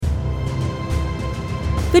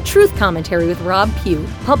The Truth Commentary with Rob Pugh,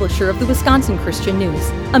 publisher of the Wisconsin Christian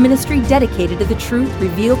News, a ministry dedicated to the truth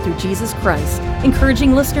revealed through Jesus Christ,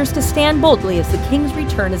 encouraging listeners to stand boldly as the King's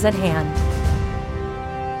return is at hand.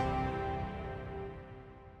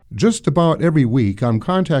 Just about every week, I'm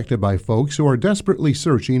contacted by folks who are desperately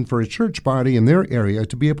searching for a church body in their area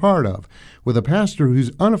to be a part of, with a pastor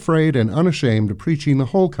who's unafraid and unashamed of preaching the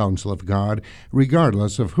whole counsel of God,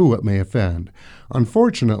 regardless of who it may offend.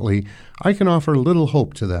 Unfortunately, I can offer little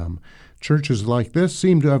hope to them. Churches like this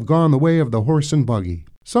seem to have gone the way of the horse and buggy.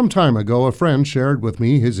 Some time ago, a friend shared with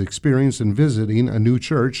me his experience in visiting a new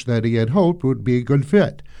church that he had hoped would be a good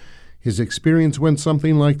fit. His experience went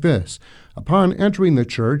something like this. Upon entering the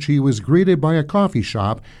church, he was greeted by a coffee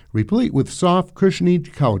shop replete with soft, cushiony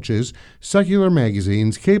couches, secular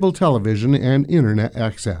magazines, cable television, and internet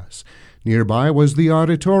access. Nearby was the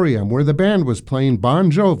auditorium, where the band was playing Bon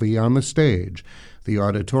Jovi on the stage. The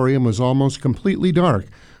auditorium was almost completely dark.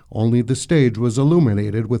 Only the stage was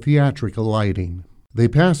illuminated with theatrical lighting. They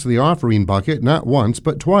passed the offering bucket not once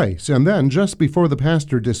but twice, and then, just before the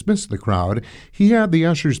pastor dismissed the crowd, he had the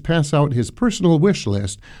ushers pass out his personal wish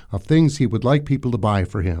list of things he would like people to buy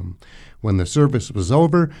for him. When the service was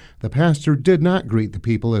over, the pastor did not greet the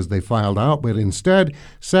people as they filed out, but instead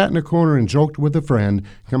sat in a corner and joked with a friend,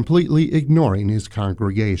 completely ignoring his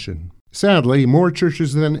congregation. Sadly, more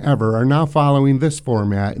churches than ever are now following this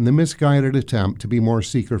format in the misguided attempt to be more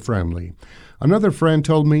seeker-friendly. Another friend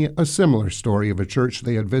told me a similar story of a church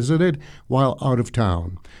they had visited while out of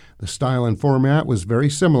town. The style and format was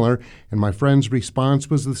very similar, and my friend's response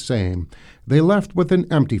was the same. They left with an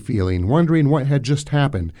empty feeling, wondering what had just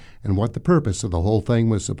happened and what the purpose of the whole thing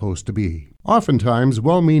was supposed to be. Oftentimes,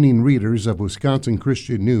 well-meaning readers of Wisconsin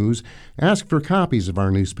Christian News ask for copies of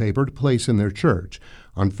our newspaper to place in their church.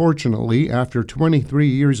 Unfortunately, after 23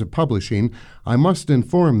 years of publishing, I must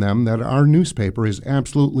inform them that our newspaper is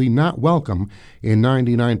absolutely not welcome in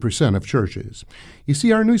 99% of churches. You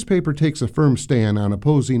see, our newspaper takes a firm stand on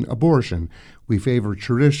opposing abortion. We favor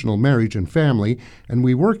traditional marriage and family, and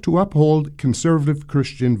we work to uphold conservative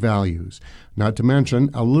Christian values, not to mention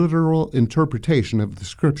a literal interpretation of the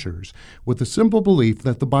Scriptures, with the simple belief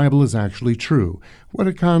that the Bible is actually true. What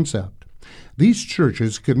a concept! These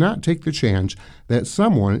churches could not take the chance that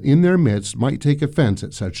someone in their midst might take offense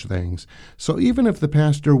at such things. So even if the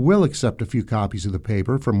pastor will accept a few copies of the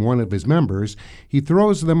paper from one of his members, he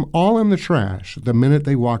throws them all in the trash the minute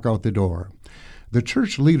they walk out the door. The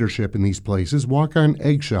church leadership in these places walk on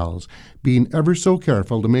eggshells, being ever so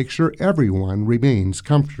careful to make sure everyone remains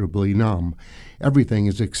comfortably numb. Everything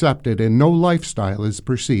is accepted and no lifestyle is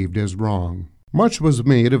perceived as wrong. Much was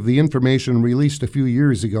made of the information released a few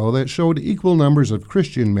years ago that showed equal numbers of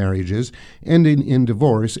Christian marriages ending in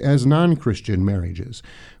divorce as non-Christian marriages.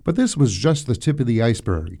 But this was just the tip of the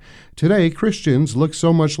iceberg. Today, Christians look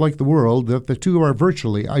so much like the world that the two are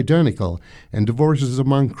virtually identical, and divorces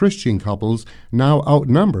among Christian couples now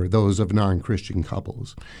outnumber those of non-Christian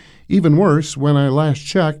couples. Even worse, when I last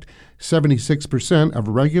checked, 76% of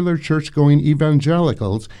regular church-going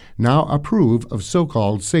evangelicals now approve of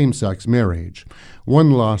so-called same-sex marriage.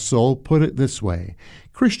 One lost soul put it this way: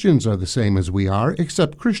 Christians are the same as we are,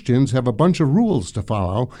 except Christians have a bunch of rules to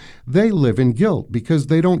follow. They live in guilt because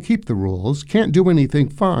they don't keep the rules, can't do anything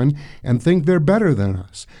fun, and think they're better than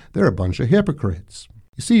us. They're a bunch of hypocrites.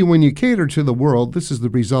 You see, when you cater to the world, this is the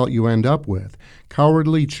result you end up with.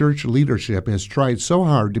 Cowardly church leadership has tried so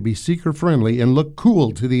hard to be seeker-friendly and look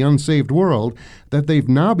cool to the unsaved world that they've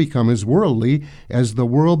now become as worldly as the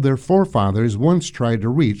world their forefathers once tried to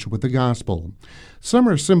reach with the gospel. Some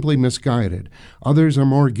are simply misguided. Others are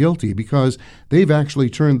more guilty because they've actually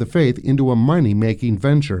turned the faith into a money-making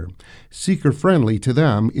venture. Seeker-friendly to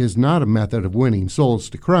them is not a method of winning souls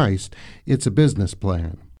to Christ. It's a business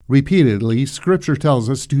plan. Repeatedly, Scripture tells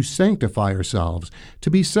us to sanctify ourselves,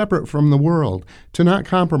 to be separate from the world, to not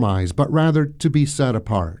compromise, but rather to be set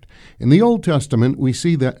apart. In the Old Testament, we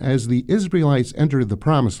see that as the Israelites entered the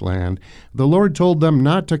Promised Land, the Lord told them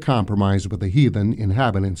not to compromise with the heathen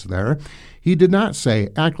inhabitants there. He did not say,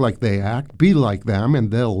 act like they act, be like them,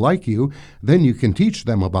 and they'll like you, then you can teach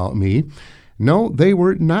them about me. No, they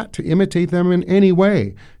were not to imitate them in any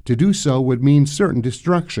way. To do so would mean certain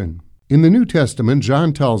destruction. In the New Testament,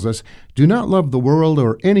 John tells us, do not love the world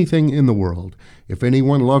or anything in the world. If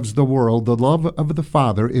anyone loves the world, the love of the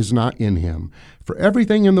Father is not in him. For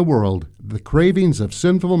everything in the world, the cravings of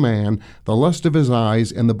sinful man, the lust of his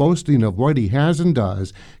eyes, and the boasting of what he has and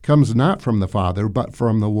does, comes not from the Father, but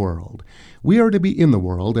from the world. We are to be in the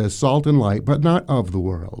world as salt and light, but not of the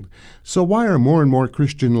world. So why are more and more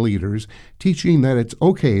Christian leaders teaching that it's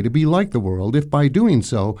okay to be like the world if by doing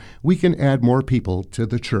so we can add more people to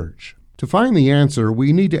the church? To find the answer,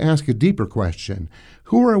 we need to ask a deeper question.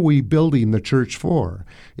 Who are we building the church for?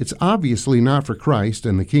 It's obviously not for Christ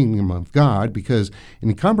and the kingdom of God, because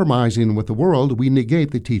in compromising with the world, we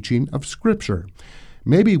negate the teaching of Scripture.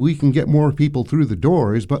 Maybe we can get more people through the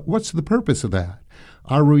doors, but what's the purpose of that?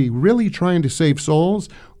 Are we really trying to save souls,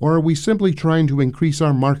 or are we simply trying to increase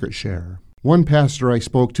our market share? One pastor I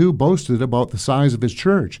spoke to boasted about the size of his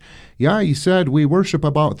church. Yeah, he said, we worship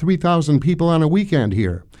about 3,000 people on a weekend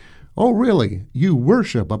here. Oh, really? You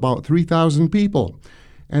worship about 3,000 people?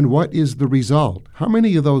 And what is the result? How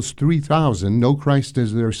many of those 3,000 know Christ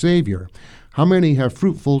as their Savior? How many have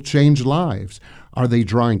fruitful, changed lives? Are they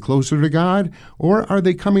drawing closer to God, or are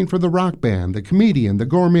they coming for the rock band, the comedian, the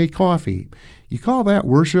gourmet coffee? You call that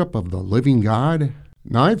worship of the living God?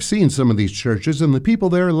 Now, I've seen some of these churches, and the people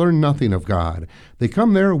there learn nothing of God. They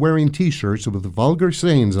come there wearing T-shirts with vulgar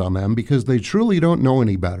sayings on them because they truly don't know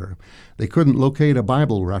any better. They couldn't locate a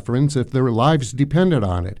Bible reference if their lives depended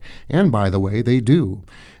on it, and by the way, they do.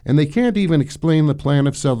 And they can't even explain the plan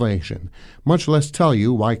of salvation, much less tell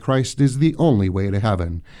you why Christ is the only way to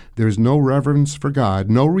heaven. There's no reverence for God,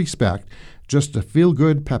 no respect, just a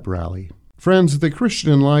feel-good pep rally. Friends, the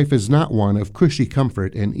Christian life is not one of cushy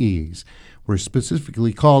comfort and ease. We're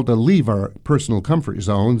specifically called to leave our personal comfort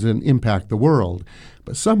zones and impact the world.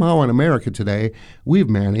 But somehow in America today, we've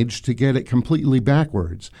managed to get it completely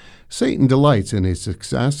backwards. Satan delights in his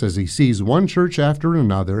success as he sees one church after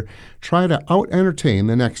another try to out-entertain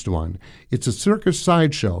the next one. It's a circus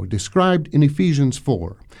sideshow described in Ephesians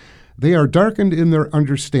 4. They are darkened in their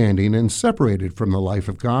understanding and separated from the life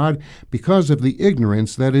of God because of the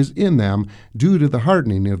ignorance that is in them due to the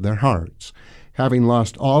hardening of their hearts. Having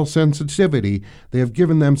lost all sensitivity, they have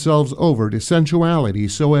given themselves over to sensuality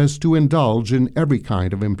so as to indulge in every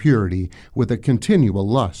kind of impurity with a continual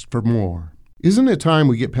lust for more. Isn't it time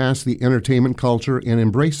we get past the entertainment culture and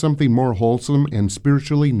embrace something more wholesome and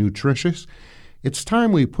spiritually nutritious? It's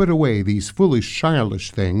time we put away these foolish, childish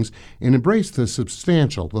things and embrace the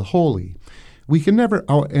substantial, the holy. We can never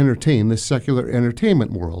out-entertain the secular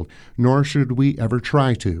entertainment world, nor should we ever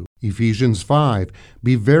try to. Ephesians 5,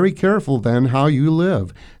 be very careful then how you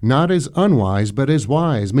live, not as unwise but as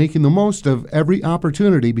wise, making the most of every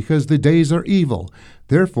opportunity because the days are evil.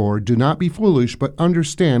 Therefore, do not be foolish, but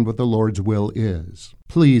understand what the Lord's will is.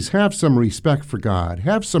 Please have some respect for God.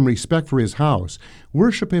 Have some respect for His house.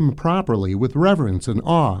 Worship Him properly with reverence and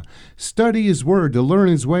awe. Study His Word to learn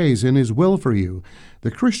His ways and His will for you.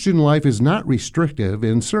 The Christian life is not restrictive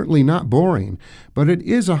and certainly not boring, but it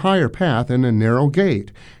is a higher path and a narrow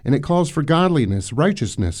gate, and it calls for godliness,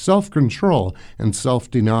 righteousness, self-control, and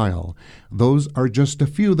self-denial. Those are just a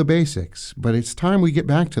few of the basics, but it's time we get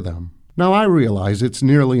back to them. Now, I realize it's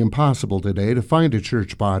nearly impossible today to find a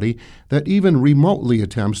church body that even remotely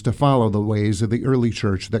attempts to follow the ways of the early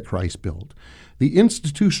church that Christ built. The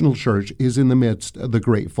institutional church is in the midst of the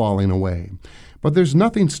great falling away. But there's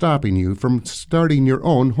nothing stopping you from starting your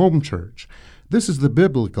own home church. This is the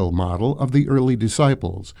biblical model of the early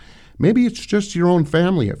disciples. Maybe it's just your own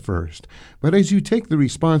family at first, but as you take the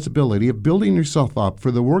responsibility of building yourself up for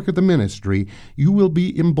the work of the ministry, you will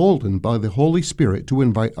be emboldened by the Holy Spirit to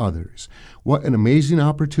invite others. What an amazing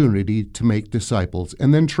opportunity to make disciples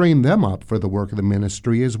and then train them up for the work of the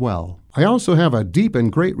ministry as well. I also have a deep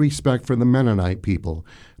and great respect for the Mennonite people.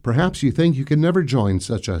 Perhaps you think you can never join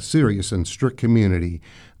such a serious and strict community.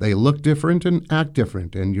 They look different and act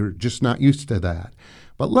different, and you're just not used to that.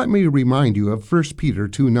 But let me remind you of 1 Peter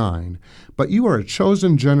 2:9. But you are a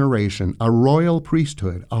chosen generation, a royal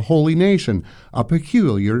priesthood, a holy nation, a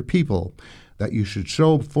peculiar people, that you should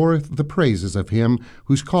show forth the praises of Him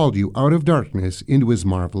who's called you out of darkness into His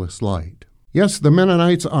marvelous light. Yes, the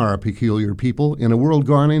Mennonites are a peculiar people in a world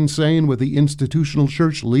gone insane with the institutional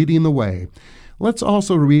church leading the way. Let's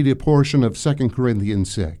also read a portion of 2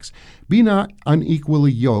 Corinthians 6. Be not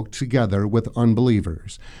unequally yoked together with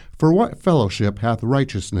unbelievers. For what fellowship hath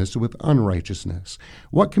righteousness with unrighteousness?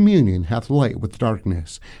 What communion hath light with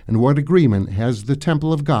darkness? And what agreement has the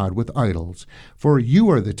temple of God with idols? For you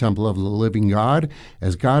are the temple of the living God.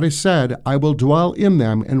 As God has said, I will dwell in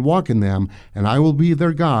them and walk in them, and I will be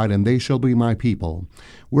their God, and they shall be my people.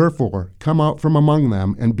 Wherefore, come out from among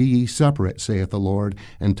them, and be ye separate, saith the Lord,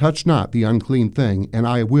 and touch not the unclean thing, and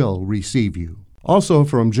I will receive you. Also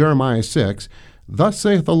from Jeremiah 6, Thus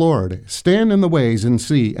saith the Lord, Stand in the ways and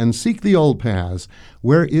see, and seek the old paths,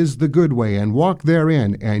 where is the good way, and walk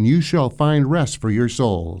therein, and you shall find rest for your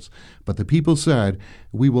souls. But the people said,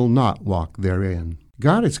 We will not walk therein.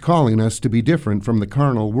 God is calling us to be different from the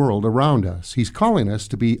carnal world around us. He's calling us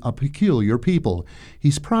to be a peculiar people.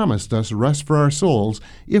 He's promised us rest for our souls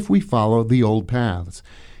if we follow the old paths.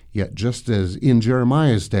 Yet just as in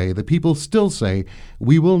Jeremiah's day, the people still say,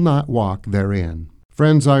 "We will not walk therein."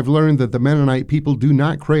 Friends, I've learned that the Mennonite people do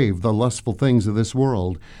not crave the lustful things of this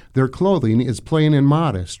world. Their clothing is plain and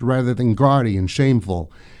modest, rather than gaudy and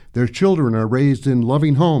shameful. Their children are raised in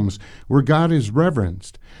loving homes where God is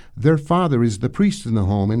reverenced. Their father is the priest in the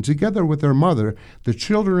home, and together with their mother, the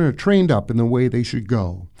children are trained up in the way they should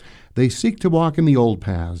go. They seek to walk in the old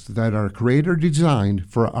paths that our Creator designed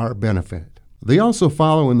for our benefit. They also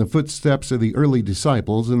follow in the footsteps of the early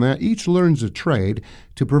disciples in that each learns a trade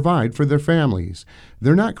to provide for their families.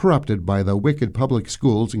 They're not corrupted by the wicked public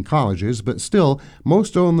schools and colleges, but still,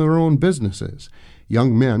 most own their own businesses.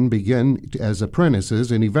 Young men begin as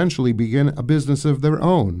apprentices and eventually begin a business of their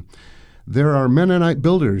own. There are Mennonite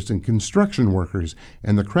builders and construction workers,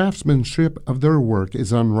 and the craftsmanship of their work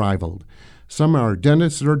is unrivaled. Some are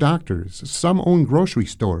dentists or doctors. Some own grocery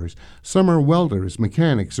stores. Some are welders,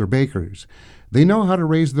 mechanics, or bakers. They know how to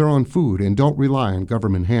raise their own food and don't rely on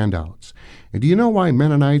government handouts. And do you know why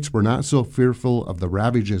Mennonites were not so fearful of the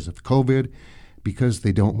ravages of COVID? Because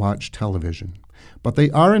they don't watch television. But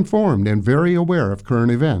they are informed and very aware of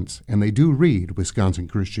current events, and they do read Wisconsin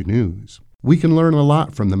Christian News. We can learn a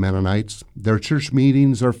lot from the Mennonites. Their church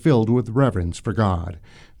meetings are filled with reverence for God.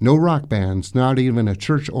 No rock bands, not even a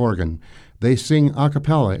church organ. They sing a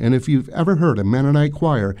cappella, and if you've ever heard a Mennonite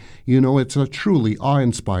choir, you know it's a truly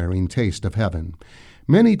awe-inspiring taste of heaven.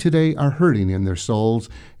 Many today are hurting in their souls,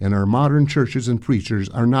 and our modern churches and preachers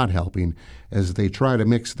are not helping as they try to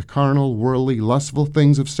mix the carnal, worldly, lustful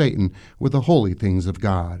things of Satan with the holy things of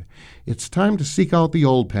God. It's time to seek out the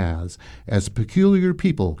old paths as peculiar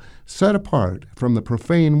people set apart from the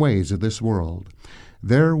profane ways of this world.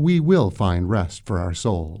 There we will find rest for our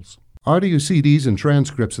souls. Audio CDs and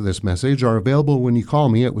transcripts of this message are available when you call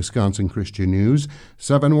me at Wisconsin Christian News,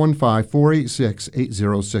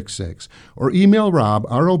 715-486-8066, or email Rob,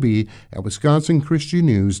 R-O-B, at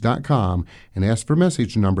wisconsinchristiannews.com and ask for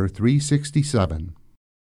message number 367.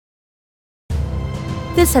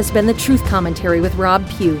 This has been the Truth Commentary with Rob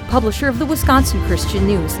Pugh, publisher of the Wisconsin Christian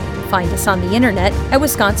News. Find us on the internet at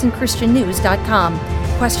wisconsinchristiannews.com.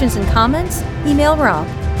 Questions and comments? Email Rob,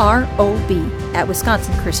 R-O-B, at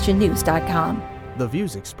wisconsinchristiannews.com. The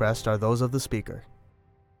views expressed are those of the speaker.